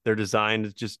way they're designed.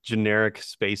 It's just generic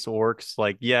space orcs.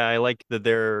 Like, yeah, I like that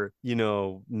they're, you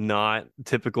know, not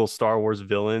typical Star Wars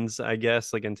villains, I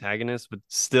guess, like antagonists, but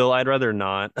still, I'd rather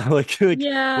not. like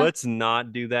let's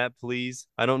not do that, please.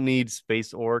 I don't need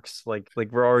space orcs. Like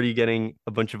we're already getting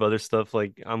a bunch of other stuff.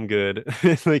 Like, I'm good.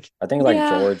 Like, I think like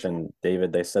George and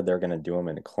David, they said they're gonna do them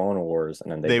in Clone Wars,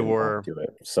 and then they didn't want to do it.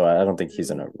 So I don't think he's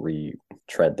gonna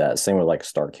retread that. Same with like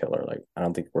Star Killer. Like, I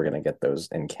don't think we're gonna get those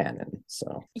in canon.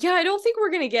 So yeah, I don't think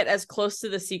we're gonna get as close to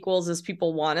the sequels as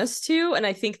people want us to, and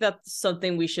I think that's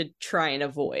something we should try and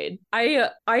avoid. I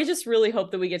just really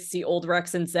hope that we get to see old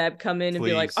Rex and Zeb come in and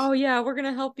be like, oh yeah, we're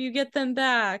gonna help you get them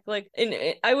back. Like, and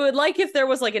I would like if there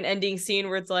was like an ending scene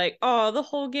where it's like, oh, the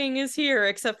whole gang is here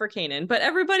except for Kanan, but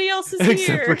everybody else is except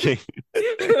here. For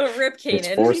Kanan. Rip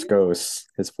Kanan.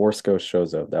 His Force Ghost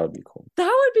shows up. That would be cool. That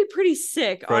would be pretty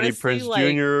sick. Freddie honestly, Prinze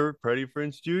like, Jr. Freddie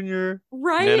Prinze Jr.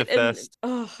 Right. Manifest.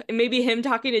 And maybe him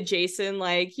talking to Jason,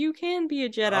 like, you can be a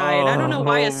Jedi. And I don't know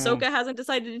why Ahsoka hasn't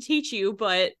decided to teach you,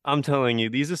 but I'm telling you,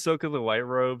 these Ahsoka the White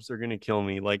Robes are gonna kill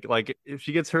me. Like if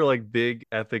she gets her like big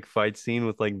epic fight scene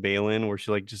with like Balin where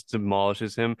she like just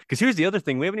demolishes him. Because here's the other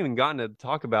thing we haven't even gotten to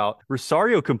talk about.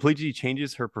 Rosario completely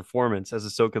changes her performance as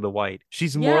Ahsoka the White.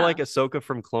 She's more like Ahsoka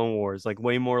from Clone Wars, like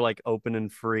way more like open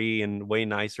and free and way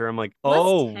nicer. I'm like,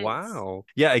 oh wow.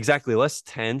 Yeah, exactly. Less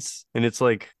tense. And it's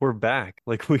like, we're back.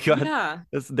 Like, we got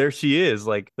there she is.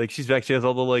 Like she's back. She has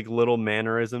all the like little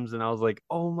mannerisms. And I was like,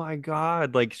 oh my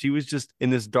God. Like, she was just in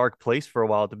this dark place for a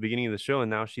while at the beginning of the show. And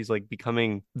now she's like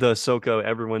becoming the Ahsoka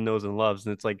everyone knows and loves.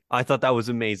 And it's like, I thought that was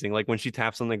amazing. Like, when she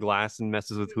taps on the glass and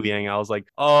messes with Huyang, I was like,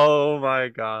 oh my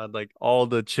God. Like, all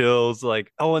the chills.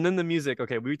 Like, oh, and then the music.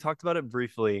 Okay, we talked about it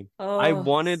briefly. I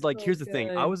wanted, like, here's the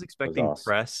thing. I was expecting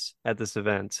press at this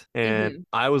event. And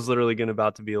I was literally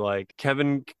about to be like,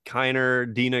 Kevin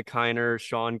Kiner, Dina Kiner,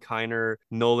 Sean Kiner,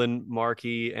 Nolan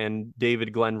Markey, and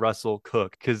David Glenn Russell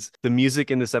Cook, because the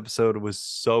music in this episode was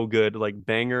so good. Like,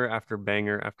 banger after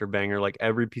banger after banger. Like,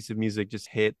 every piece of music just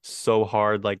hit so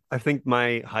hard. Like, I think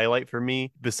my highlight for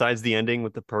me, besides the ending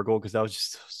with the Purgle, because that was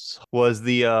just was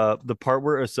the part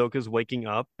where Ahsoka's waking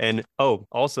up, and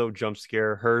also jump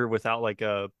scare her without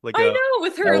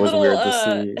with her little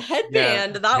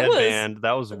headband. That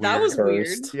was weird. That was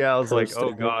weird. Yeah, I was like,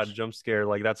 oh God, jump scare.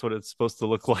 Like, that's what it's supposed to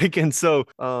look like. And so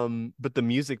but the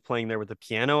music playing there with the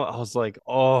piano, I was like,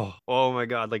 oh my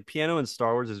God. Like, piano in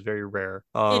Star Wars is very rare.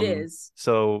 It is.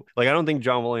 So like, I don't think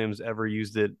John Williams ever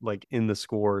used it like in the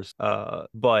scores.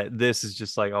 But this is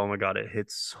just like, oh my God, it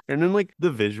hits. And then like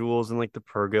the visuals and like the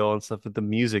Purgle and stuff, with the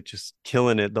music just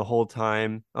killing it the whole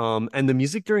time. And the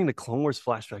music during the Clone Wars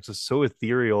flashbacks was so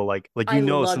ethereal. Like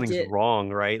something's wrong,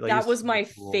 right? Like, that was my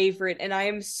favorite, and I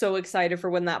am so excited for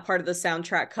when that part of the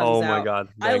soundtrack comes out. Oh my God,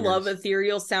 I love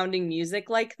ethereal sounding music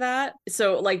like that.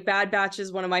 So like Bad Batch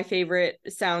is one of my favorite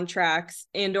soundtracks.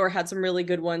 Andor had some really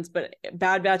good ones, but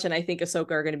Bad Batch and I think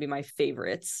Ahsoka are going to be my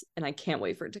favorites, and I can't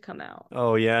wait for it to come out.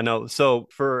 Oh yeah, no. So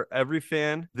for every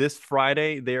fan, this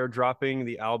Friday they are dropping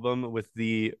the album with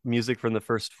the music from the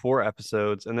first 4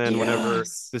 episodes, and then whenever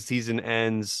the season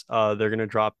ends, they're gonna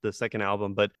drop the second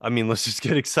album. But I mean, let's just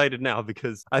get excited now,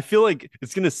 because I feel like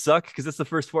it's gonna suck because it's the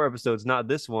first 4 episodes, not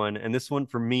this one. And this one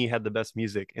for me had the best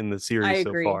music in the series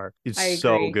so far. It's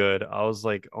so good. I was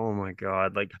like, oh my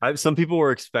God. Like, some people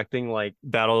were expecting like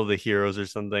Battle of the Heroes or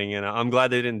something, and I'm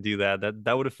glad they didn't do that.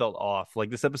 That would have felt off. Like,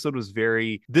 this episode was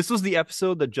this was the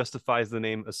episode that justifies the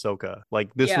name Ahsoka.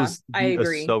 Like, this was the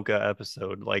Ahsoka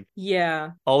episode. Like,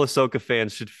 all Ahsoka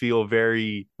fans should feel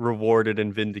very rewarded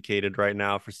and vindicated right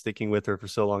now for sticking with her for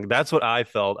so long. That's what I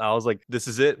felt. felt. I was like, this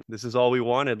is it. This is all we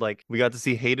wanted. Like, we got to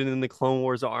see Hayden in the Clone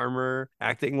Wars armor,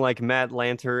 acting like Matt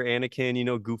Lanter, Anakin,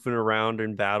 goofing around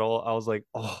in battle. I was like,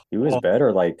 oh, He was oh,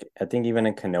 better. Like I think even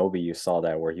in Kenobi, you saw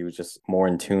that where he was just more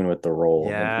in tune with the role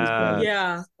than he's yeah. been.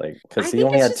 Yeah. Like I because he think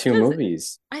only it's had just two because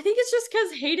movies. I think it's just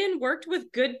because Hayden worked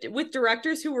with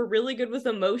directors who were really good with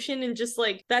emotion and just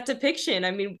like that depiction.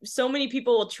 I mean, so many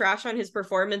people will trash on his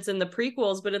performance in the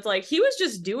prequels, but it's like he was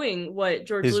just doing what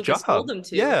George His Lucas told job. him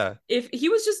to. Yeah. If he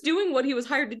was just doing what he was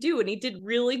hired to do and he did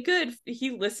really good,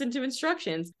 he listened to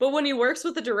instructions. But when he works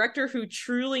with a director who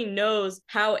truly knows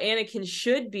how Anakin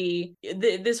should be,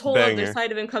 this whole other Banger.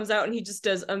 side of him comes out and he just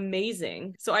does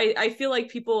amazing. So I feel like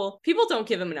people don't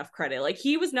give him enough credit. Like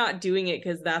he was not doing it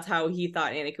because that's how he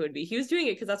thought Anakin would be. He was doing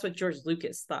it because that's what George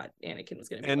Lucas thought Anakin was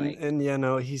going to be And like. and yeah,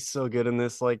 no, he's so good in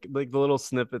this. Like the little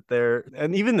snippet there,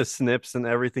 and even the snips and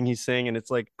everything he's saying, and it's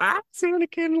like, it's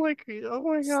Anakin, like, oh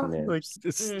my god, like Snips.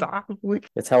 just stop. Like,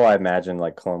 It's how I imagine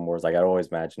like Clone Wars. Like I always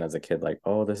imagined as a kid, like,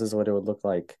 oh, this is what it would look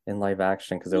like in live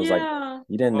action. Because it was like Yeah.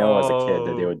 you didn't know as a kid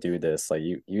that they oh, would do this. Like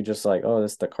you just like, oh,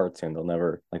 this is the cartoon. They'll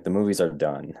never like the movies are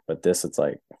done. But this, it's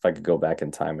like if I could go back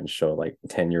in time and show like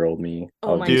 10-year-old me, I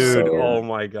Oh would my be God, dude, yeah. oh so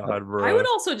my god, I would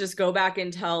bro. also just go back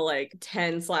and tell like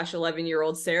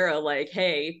 10/11-year-old Sarah, like,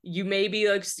 hey, you may be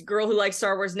a girl who likes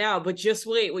Star Wars now, but just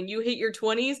wait, when you hit your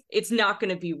 20s, it's not going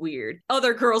to be weird.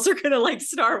 Other girls are going to like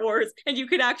Star Wars, and you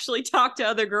can actually talk to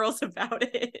other girls about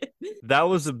it. That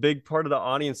was a big part of the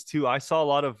audience too. I saw a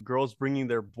lot of girls bringing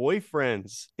their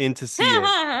boyfriends in to see it.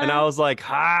 And I was like,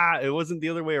 it wasn't the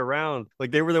other way around.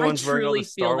 Like they were the I ones wearing all the truly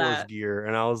feel Star Wars that. gear.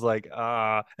 And I was like,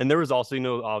 and there was also,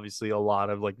 obviously a lot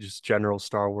of like just general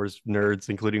Star Wars nerds,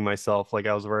 including myself. Like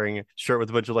I was wearing a shirt with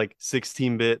a bunch of like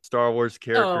 16-bit Star Wars Oh,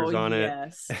 characters on it.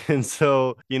 yes. And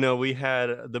so, we had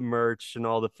the merch and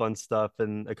all the fun stuff.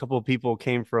 And a couple of people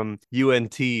came from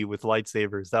UNT with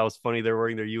lightsabers. That was funny. They're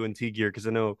wearing their UNT gear because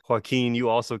I know Joaquin, you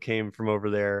also came from over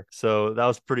there. So that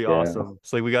was pretty yeah. awesome.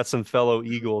 It's like we got some fellow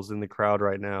Eagles in the crowd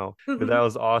right now. But that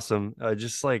was awesome.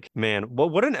 Just like, man,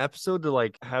 what an episode to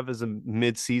like have as a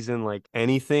mid-season, like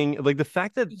anything. Like the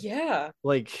fact that Yeah.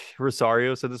 like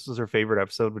Rosario said this was her favorite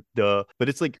episode, duh. But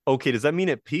it's like, okay, does that mean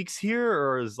it peaks here,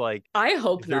 or is like I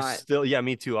hope there's not. still, yeah,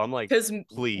 me too. I'm like, Because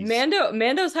please.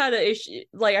 Mando's had an issue.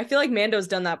 Like I feel like Mando's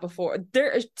done that before.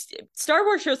 Star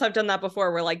Wars shows have done that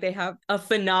before, where like they have a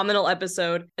phenomenal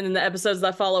episode, and then the episodes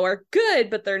that follow are good,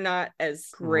 but they're not as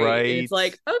great. And it's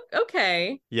Right. like, oh,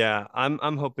 okay. Yeah, I'm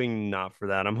hoping not for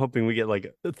that. I'm hoping we get like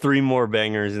 3 more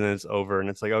bangers and then it's over. And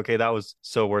it's like, okay, that was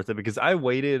so worth it because I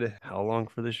waited how long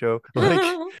for the show? Like,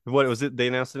 what was it? They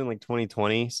announced it in like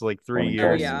 2020, so like 3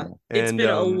 years. 2020. Yeah. Yeah. It's And been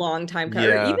a long time. Or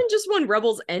yeah. even just when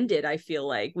Rebels ended, I feel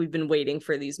like we've been waiting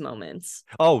for these moments.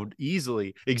 Oh,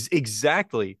 easily.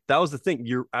 Exactly. That was the thing.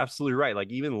 You're absolutely right.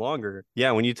 Like even longer.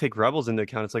 Yeah, when you take Rebels into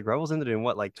account, it's like Rebels ended in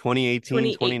what, like 2018,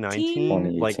 2018?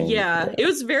 2019? Like 2018. Yeah, Yeah. it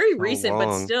was very so recent, but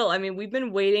long. still, I mean, we've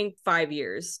been waiting 5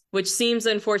 years, which seems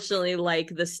unfortunately like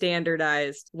the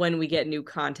standardized when we get new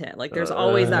content. Like there's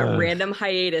always that random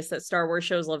hiatus that Star Wars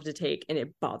shows love to take, and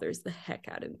it bothers the heck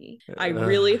out of me. I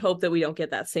really hope that we don't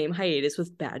get that same hiatus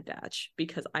with Bad Batch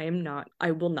because I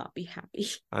will not be happy.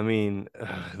 I mean,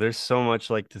 there's so much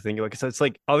like to think about because it's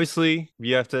like obviously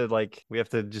we have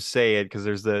to just say it because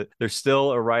there's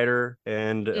still a writer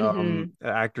and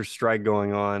actor strike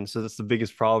going on, so that's the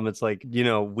biggest problem. It's like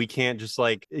we can't just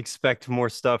like expect more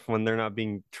stuff when they're not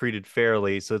being treated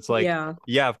fairly. So it's like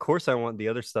yeah, of course I want the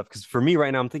other stuff because for me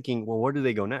right now I'm thinking, well, where do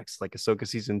they go next? Like Ahsoka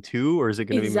season 2, or is it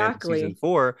going to be Mando season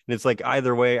 4? And it's like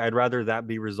either way, I'd rather that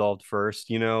be resolved first,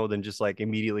 than just like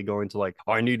immediately going to like,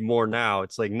 oh, I need more now.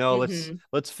 It's like no,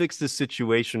 let's fix this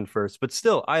situation first. But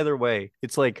still, either way,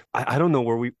 it's like I don't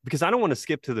know because I don't want to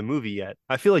skip to the movie yet.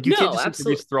 I feel like you can't just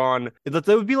introduce Thrawn. That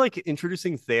would be like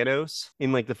introducing Thanos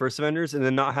in like the first Avengers and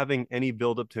then not having any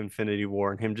build up to Infinity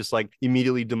War and him just like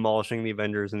immediately demolishing the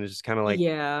Avengers and it's just kind of like,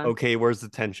 okay, where's the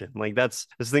tension? Like that's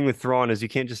the thing with Thrawn is you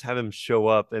can't just have him show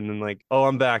up and then like, oh,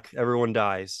 I'm back, everyone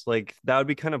dies. Like that would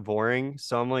be kind of boring.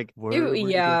 So I'm like, where do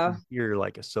you go from here?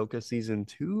 Like Ahsoka season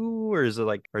 2, or is it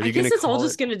like, are you gonna it's all call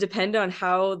just going to depend on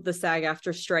how the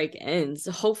SAG-AFTRA strike ends.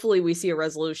 Hopefully we see a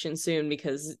resolution soon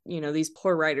because these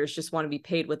poor writers just want to be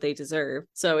paid what they deserve.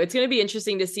 So it's going to be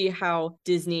interesting to see how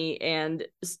Disney and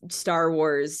Star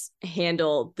Wars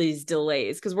handle these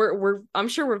delays because I'm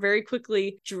sure we're very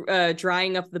quickly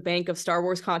drying up the bank of Star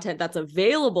Wars content that's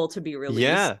available to be released.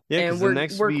 Yeah, and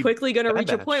we're quickly going to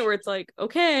reach a point where it's like,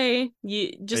 okay,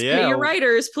 you just pay your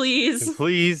writers, please.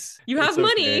 Please. You have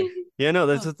money. Yeah, no,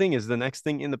 that's the thing is the next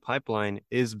thing in the pipeline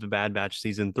is the Bad Batch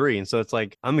season 3. And so it's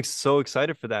like, I'm so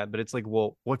excited for that. But it's like,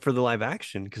 well, what for the live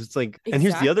action? Because it's like, and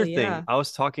here's the other thing. I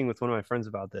was talking with one of my friends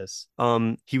about this.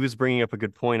 He was bringing up a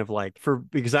good point of like,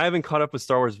 because I haven't caught up with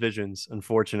Star Wars Visions,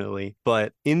 unfortunately.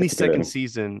 But in the second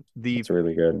season, it's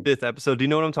really good 5th episode. Do you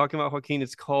know what I'm talking about, Joaquin?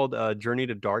 It's called Journey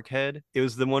to Darkhead. It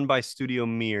was the one by Studio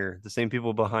Mir, the same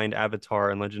people behind Avatar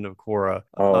and Legend of Korra.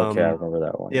 Oh, okay, I remember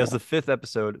that one. Yeah, it was the 5th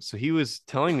episode. So he was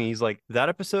telling me, he's like, that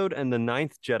episode and the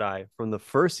 9th Jedi from the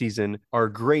first season are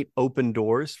great open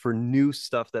doors for new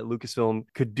stuff that Lucasfilm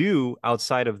could do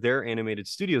outside of their animated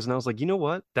studios. And I was like, you know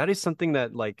what? That is something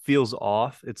that like feels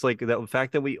off. It's like that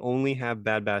fact that we only have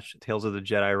Bad Batch Tales of the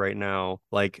Jedi right now,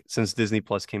 like since Disney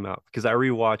Plus came out, because I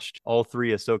rewatched all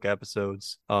 3 Ahsoka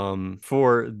episodes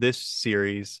for this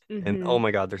series, and oh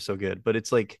my god, they're so good. But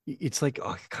it's like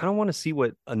I kind of want to see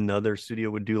what another studio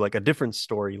would do, like a different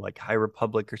story, like High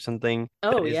Republic or something.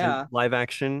 Oh yeah, live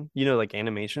action, like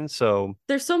animation. So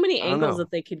there's so many angles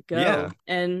that they could go,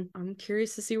 and I'm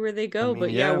curious to see where they go.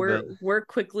 We're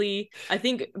quickly. I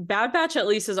think Bad Batch at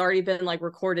least has already been like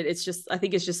recorded. I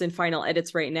think it's just in final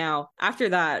edits right now. After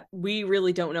that, we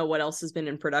really don't know what else has been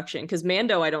in production, because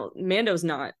Mando's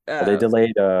not. They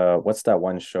delayed. What's that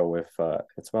one show with?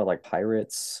 It's about like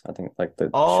pirates. I think like the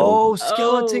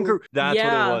Skeleton Crew. That's what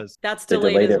it was. That's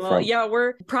delayed as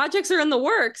well. Projects are in the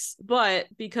works, but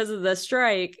because of the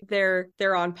strike,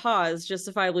 they're on pause,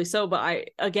 justifiably so. But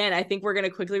I think we're gonna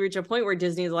quickly reach a point where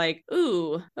Disney's like,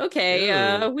 ooh,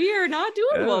 okay, we are not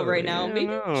doing well right now. Maybe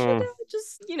we should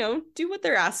just do what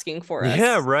they're asking for us.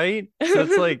 Yeah, right. So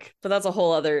it's like, but that's a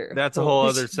whole other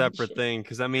separate thing.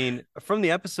 Because I mean, from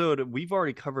the episode, we've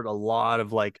already covered a lot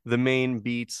of like the main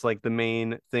beats, like the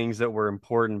main things that were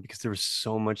important, because there was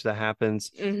so much that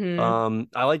happens.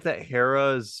 I like that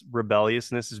Hera's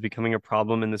rebelliousness is becoming a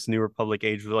problem in this New Republic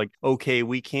age. We're like, okay,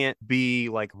 we can't be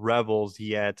like rebels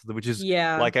yet, which is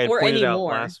like I pointed out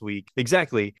last week.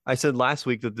 Exactly. I said last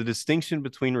week that the distinction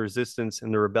between resistance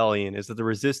and the rebellion is that the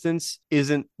resistance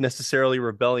isn't necessarily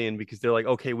rebellion, because they're like,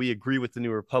 okay, we agree with the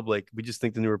New Republic. We just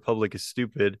think the New Republic is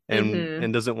stupid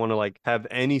and doesn't want to like have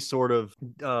any sort of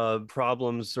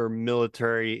problems or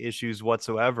military issues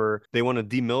whatsoever. They want to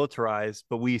demilitarize,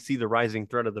 but we see the rising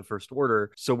threat of the First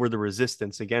Order, so we're the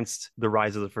resistance against the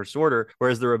rise of the First Order,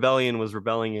 whereas the rebellion was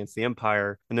rebelling against the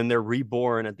Empire, and then they're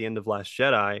reborn at the end of Last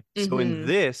Jedi. So in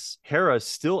this, Hera's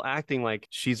still acting like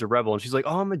she's a rebel, and she's like,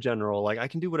 oh, I'm a general, like I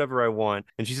can do whatever I want.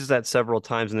 And she says that several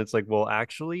times, and it's like, well,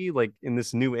 actually, like in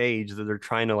this new age that they're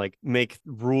trying to like make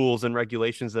rules and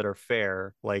regulations that are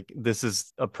fair, like this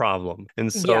is a problem.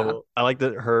 And so I like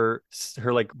that her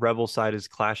like rebel side is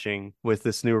clashing with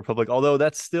this New Republic, although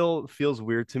that still feels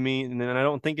weird to me. And then I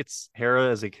don't think it's Hera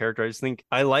as a character. I just think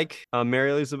I like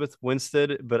Mary Elizabeth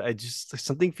Winstead, but I just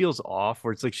something feels off,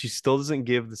 where it's like she still doesn't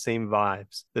give the same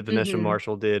vibes that Vanessa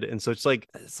Marshall did. And so it's like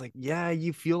yeah,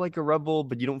 you feel like a rebel,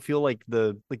 but you don't feel like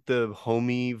the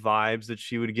homey vibes that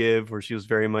she would give, where she was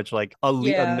very much like a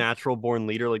natural born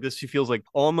leader. Like this, she feels like,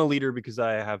 oh, I'm a leader because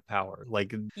I have power.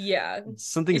 Like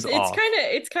something's off.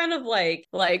 It's kind of like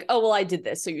oh well, I did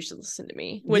this, so you should listen to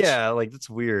me. Which, like that's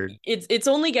weird. It's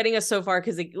only getting us so far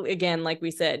because again, like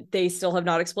we said, they still have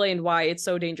not explained why it's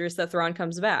so dangerous that Thrawn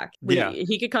comes back.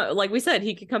 He could come, like we said,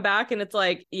 he could come back, and it's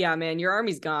like, yeah, man, your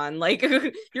army's gone. Like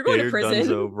you're going to prison,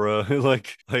 dunzo, bro.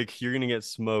 like you're gonna get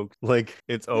smoked. Like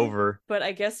it's over. But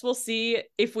I guess we'll see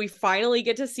if we finally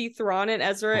get to see Thrawn and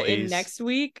Ezra in next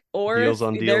week, or if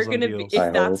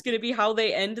that's gonna be how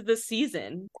they end the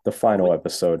season. The final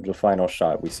episode, the final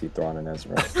shot, we see Thrawn and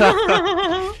Ezra.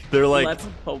 They're like, let's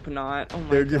hope not. Oh my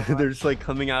they're God. They're just like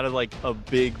coming out of like a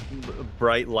big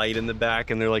bright light in the back,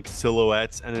 and they're like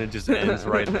silhouettes, and then it just ends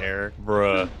right there.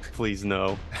 Bruh, please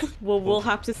no. Well, we'll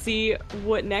have to see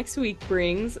what next week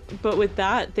brings. But with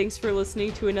that, thanks for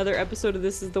listening to another episode of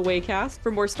This is the Waycast.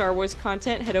 For more Star Wars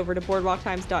content, head over to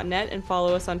boardwalktimes.net and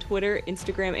follow us on Twitter,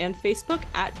 Instagram, and Facebook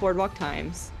at Boardwalk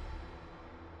Times.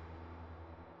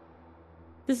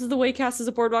 This is the Waycast is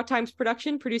a Boardwalk Times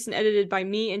production, produced and edited by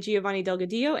me and Giovanni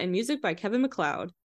Delgadillo, and music by Kevin MacLeod.